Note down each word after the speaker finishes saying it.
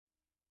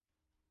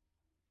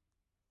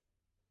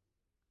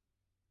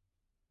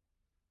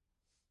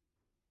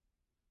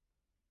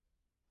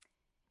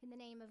the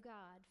name of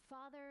God,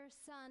 Father,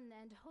 Son,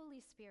 and Holy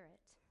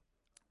Spirit.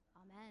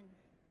 Amen.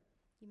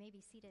 You may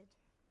be seated.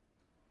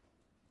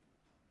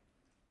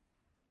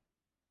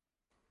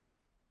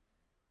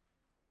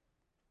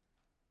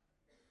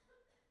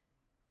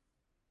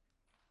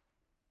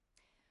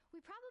 We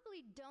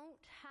probably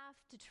don't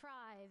have to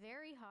try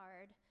very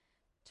hard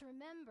to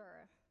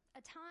remember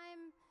a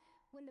time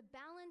when the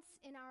balance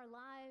in our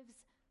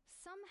lives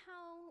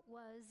somehow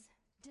was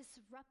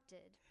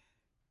disrupted.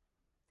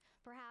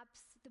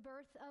 Perhaps the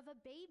birth of a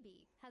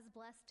baby has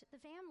blessed the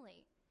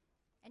family,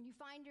 and you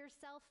find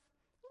yourself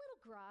a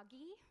little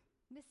groggy,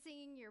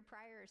 missing your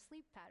prior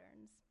sleep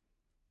patterns.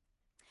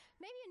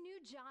 Maybe a new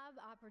job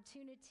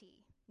opportunity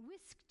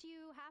whisked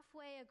you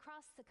halfway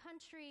across the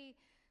country,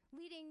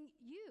 leading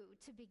you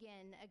to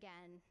begin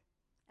again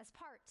as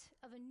part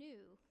of a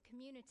new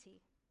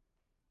community.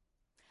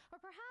 Or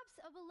perhaps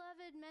a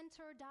beloved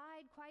mentor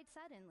died quite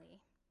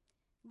suddenly,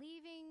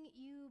 leaving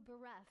you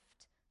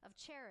bereft of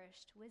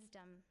cherished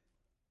wisdom.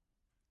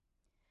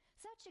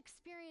 Such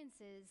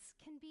experiences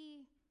can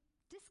be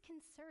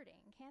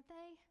disconcerting, can't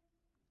they?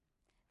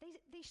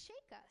 They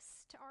shake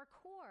us to our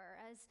core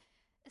as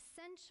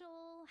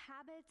essential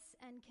habits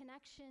and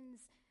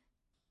connections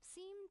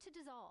seem to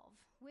dissolve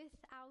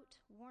without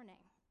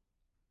warning.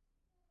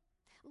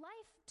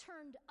 Life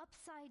turned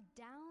upside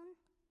down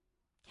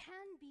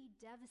can be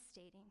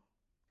devastating.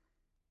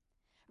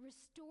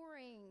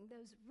 Restoring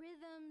those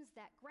rhythms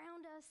that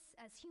ground us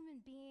as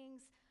human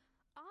beings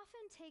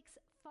often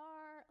takes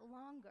far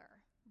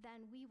longer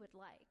than we would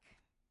like.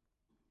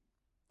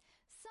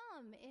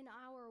 Some in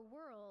our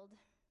world,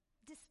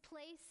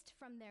 displaced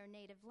from their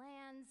native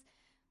lands,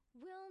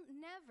 will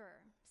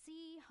never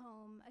see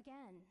home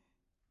again.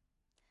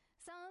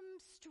 Some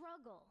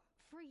struggle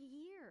for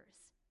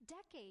years,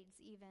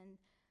 decades even,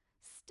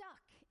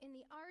 stuck in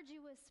the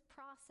arduous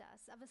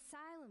process of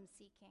asylum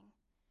seeking,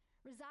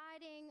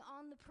 residing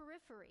on the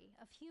periphery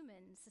of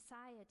human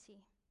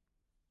society.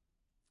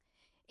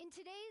 In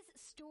today's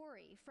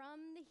story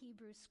from the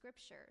Hebrew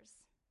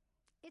Scriptures,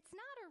 it's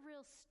not a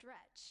real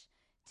stretch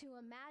to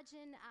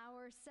imagine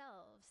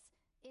ourselves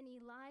in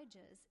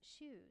Elijah's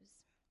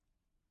shoes.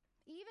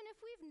 Even if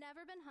we've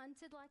never been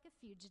hunted like a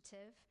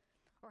fugitive,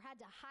 or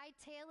had to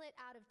hightail it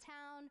out of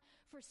town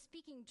for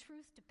speaking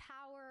truth to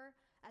power,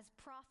 as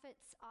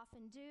prophets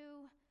often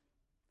do,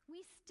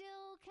 we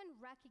still can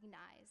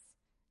recognize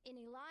in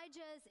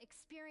Elijah's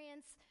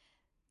experience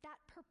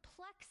that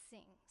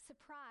perplexing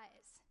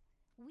surprise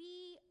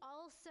we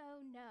also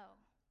know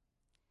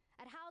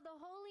at how the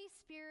Holy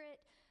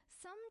Spirit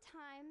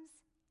sometimes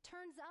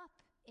turns up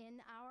in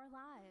our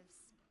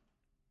lives.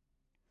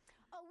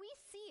 Oh, we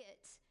see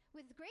it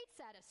with great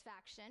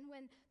satisfaction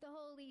when the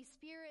Holy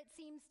Spirit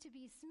seems to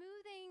be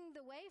smoothing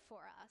the way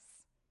for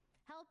us,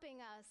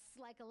 helping us,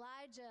 like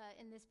Elijah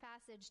in this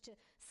passage, to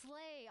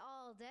slay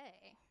all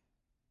day.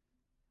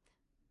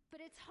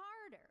 But it's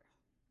harder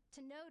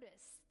to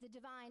notice the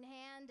divine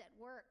hand at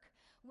work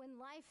when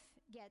life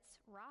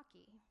gets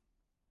rocky.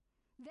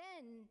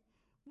 Then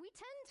we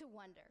tend to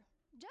wonder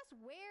just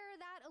where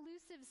that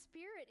elusive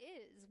spirit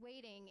is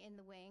waiting in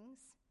the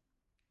wings.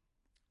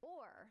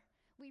 Or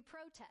we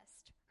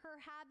protest her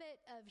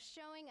habit of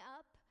showing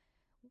up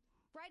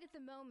right at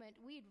the moment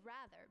we'd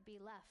rather be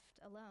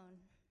left alone.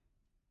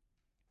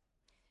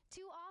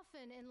 Too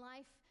often in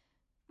life,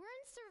 we're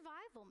in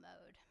survival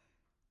mode,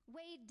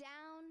 weighed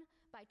down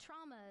by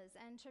traumas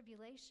and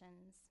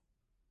tribulations.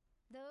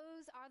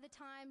 Those are the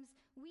times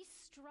we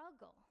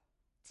struggle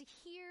to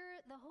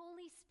hear the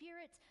Holy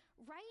Spirit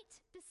right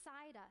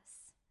beside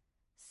us,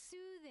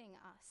 soothing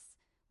us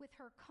with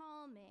her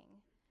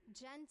calming,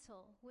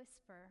 gentle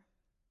whisper.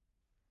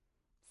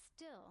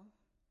 Still,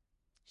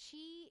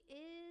 she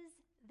is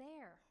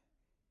there,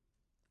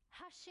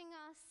 hushing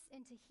us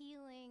into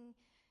healing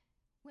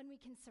when we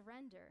can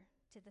surrender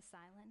to the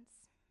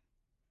silence.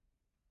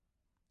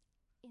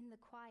 In the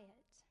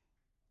quiet,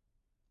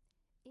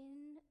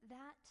 in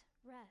that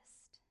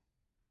rest,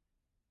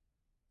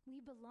 we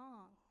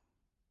belong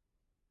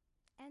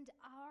and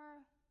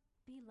are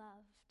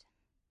beloved.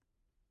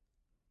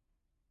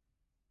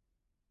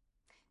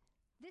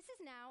 This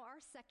is now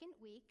our second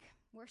week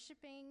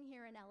worshiping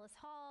here in Ellis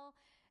Hall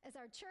as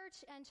our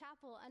church and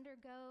chapel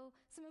undergo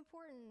some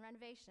important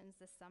renovations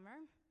this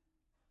summer.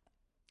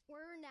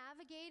 We're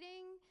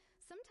navigating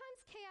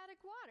sometimes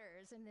chaotic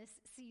waters in this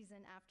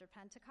season after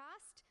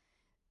Pentecost,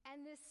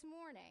 and this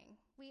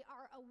morning we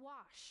are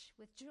awash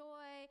with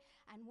joy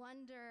and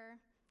wonder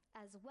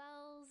as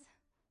Wells,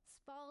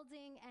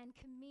 Spalding, and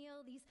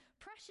Camille, these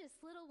precious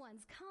little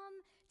ones,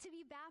 come to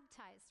be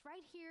baptized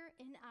right here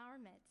in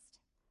our midst.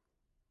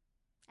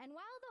 And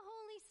while the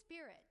Holy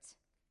Spirit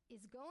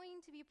is going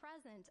to be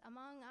present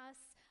among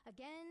us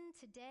again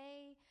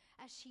today,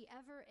 as she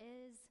ever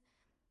is,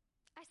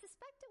 I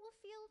suspect it will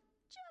feel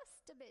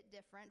just a bit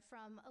different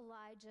from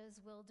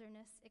Elijah's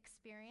wilderness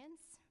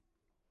experience,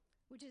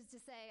 which is to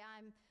say,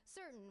 I'm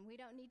certain we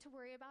don't need to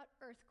worry about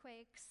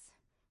earthquakes,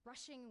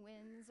 rushing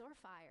winds, or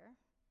fire,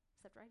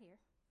 except right here.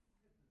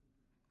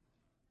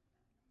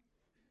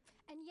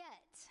 And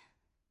yet,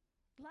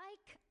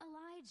 Like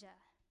Elijah,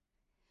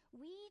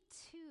 we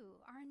too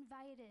are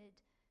invited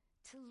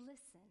to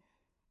listen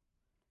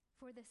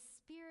for the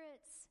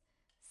Spirit's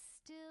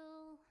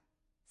still,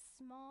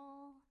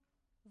 small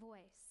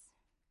voice,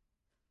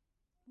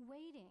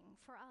 waiting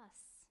for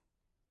us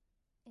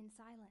in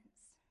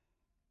silence.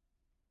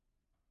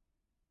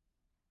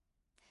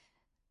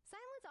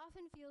 Silence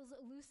often feels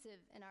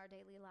elusive in our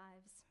daily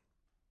lives,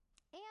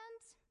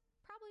 and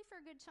probably for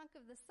a good chunk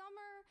of the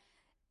summer,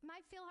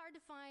 might feel hard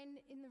to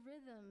find in the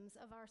rhythms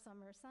of our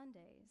summer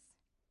Sundays.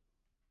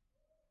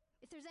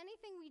 If there's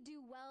anything we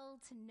do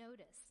well to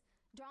notice,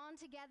 drawn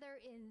together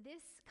in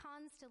this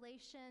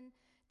constellation,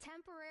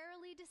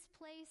 temporarily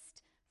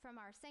displaced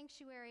from our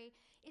sanctuary,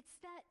 it's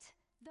that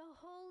the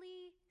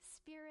Holy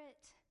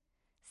Spirit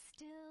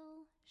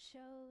still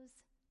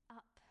shows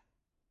up.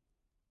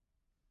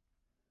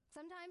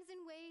 Sometimes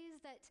in ways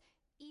that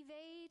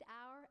evade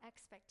our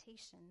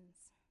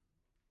expectations.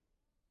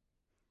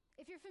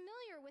 If you're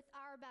familiar with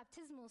our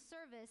baptismal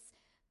service,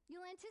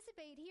 you'll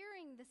anticipate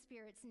hearing the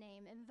Spirit's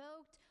name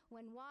invoked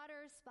when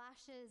water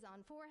splashes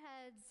on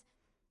foreheads.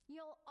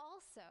 You'll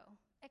also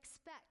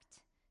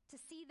expect to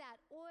see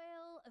that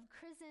oil of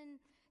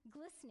chrism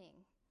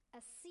glistening,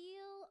 a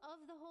seal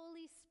of the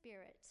Holy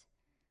Spirit,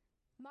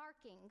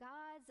 marking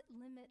God's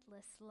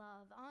limitless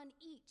love on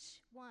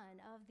each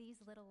one of these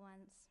little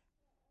ones.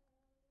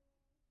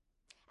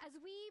 As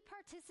we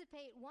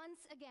participate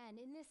once again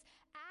in this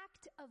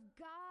act of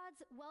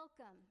God's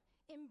welcome,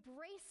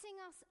 embracing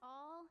us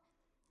all,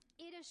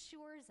 it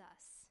assures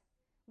us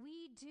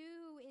we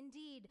do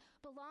indeed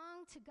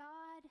belong to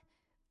God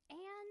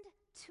and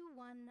to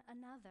one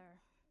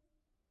another.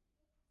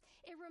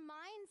 It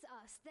reminds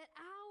us that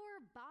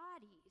our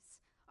bodies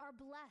are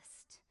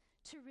blessed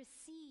to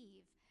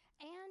receive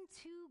and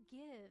to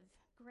give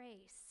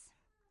grace.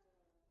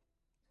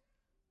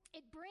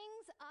 It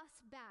brings us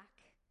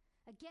back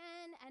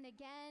again and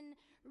again,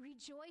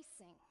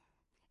 rejoicing,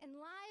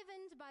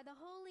 enlivened by the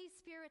Holy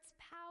Spirit's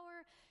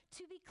power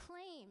to be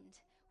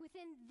claimed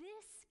within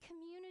this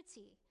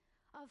community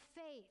of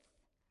faith,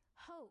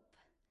 hope,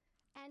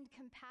 and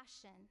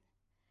compassion,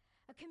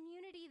 a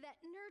community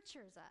that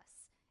nurtures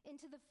us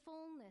into the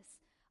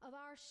fullness of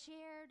our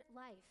shared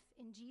life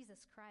in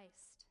Jesus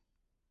Christ.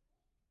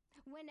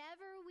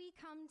 Whenever we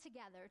come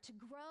together to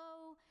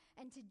grow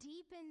and to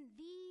deepen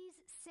these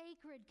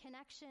sacred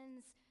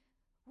connections,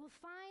 we'll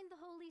find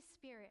the Holy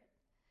Spirit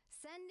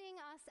sending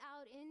us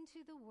out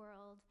into the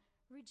world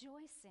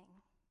rejoicing.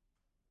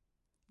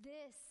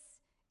 This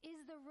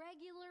is the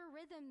regular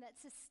rhythm that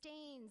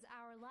sustains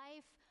our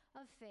life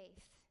of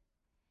faith.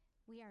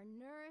 We are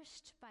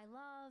nourished by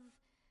love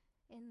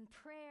in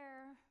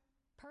prayer,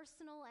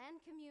 personal and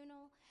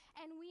communal,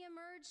 and we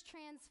emerge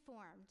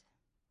transformed,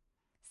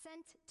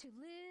 sent to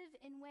live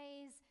in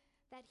ways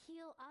that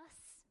heal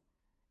us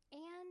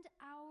and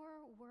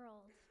our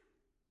world.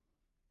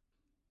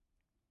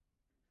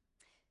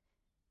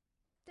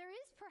 There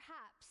is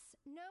perhaps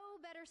no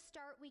better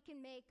start we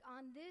can make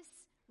on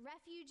this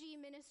Refugee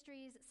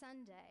Ministries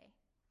Sunday,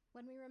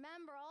 when we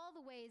remember all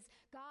the ways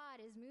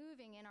God is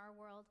moving in our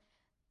world.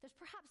 There's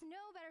perhaps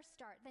no better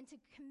start than to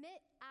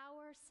commit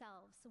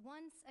ourselves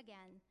once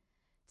again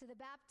to the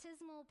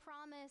baptismal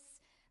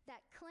promise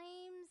that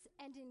claims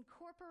and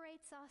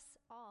incorporates us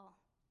all.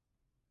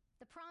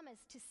 The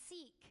promise to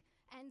seek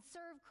and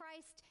serve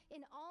Christ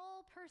in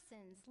all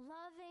persons,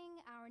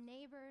 loving our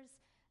neighbors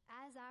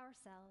as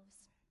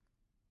ourselves.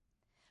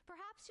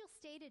 Perhaps you'll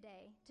stay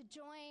today to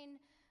join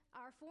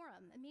our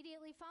forum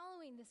immediately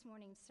following this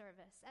morning's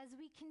service as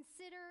we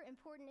consider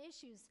important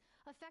issues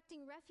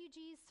affecting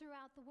refugees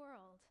throughout the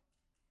world.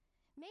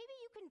 Maybe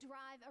you can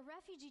drive a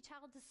refugee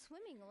child to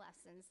swimming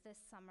lessons this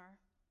summer.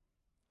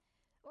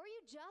 Or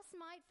you just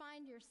might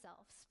find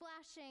yourself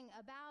splashing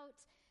about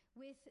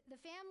with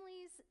the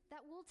families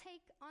that we'll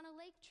take on a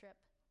lake trip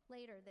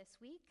later this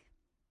week.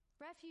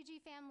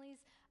 Refugee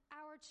families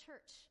our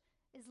church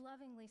is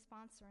lovingly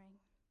sponsoring.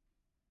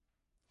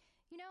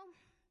 You know,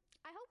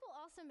 I hope we'll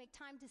also make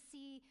time to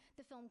see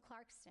the film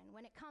Clarkston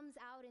when it comes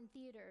out in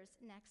theaters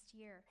next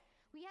year.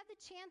 We had the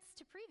chance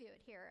to preview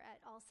it here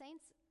at All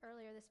Saints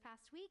earlier this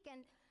past week,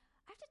 and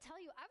I have to tell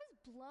you, I was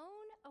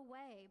blown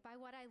away by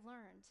what I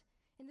learned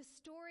in the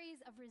stories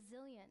of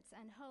resilience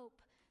and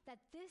hope that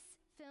this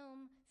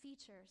film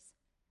features.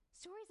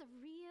 Stories of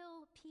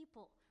real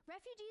people,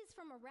 refugees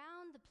from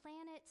around the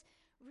planet,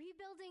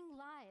 rebuilding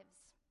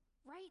lives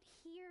right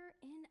here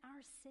in our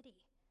city.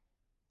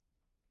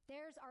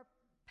 There's our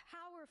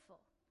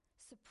powerful,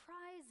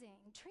 surprising,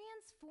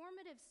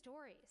 transformative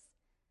stories.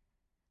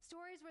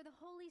 Stories where the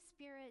Holy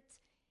Spirit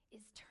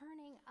is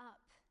turning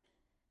up.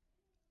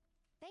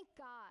 Thank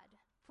God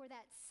for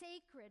that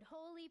sacred,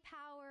 holy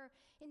power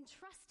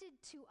entrusted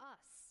to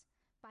us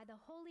by the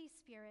Holy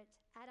Spirit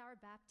at our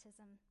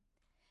baptism.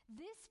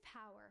 This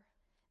power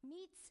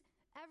meets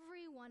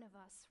every one of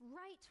us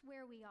right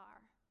where we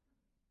are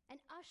and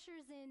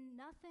ushers in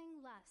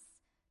nothing less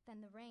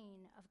than the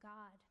reign of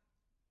God.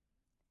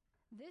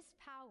 This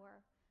power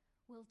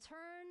will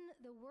turn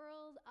the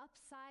world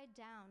upside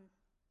down.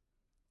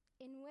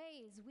 in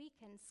ways we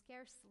can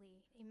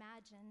scarcely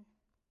imagine.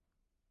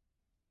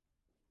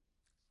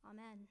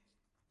 Amen.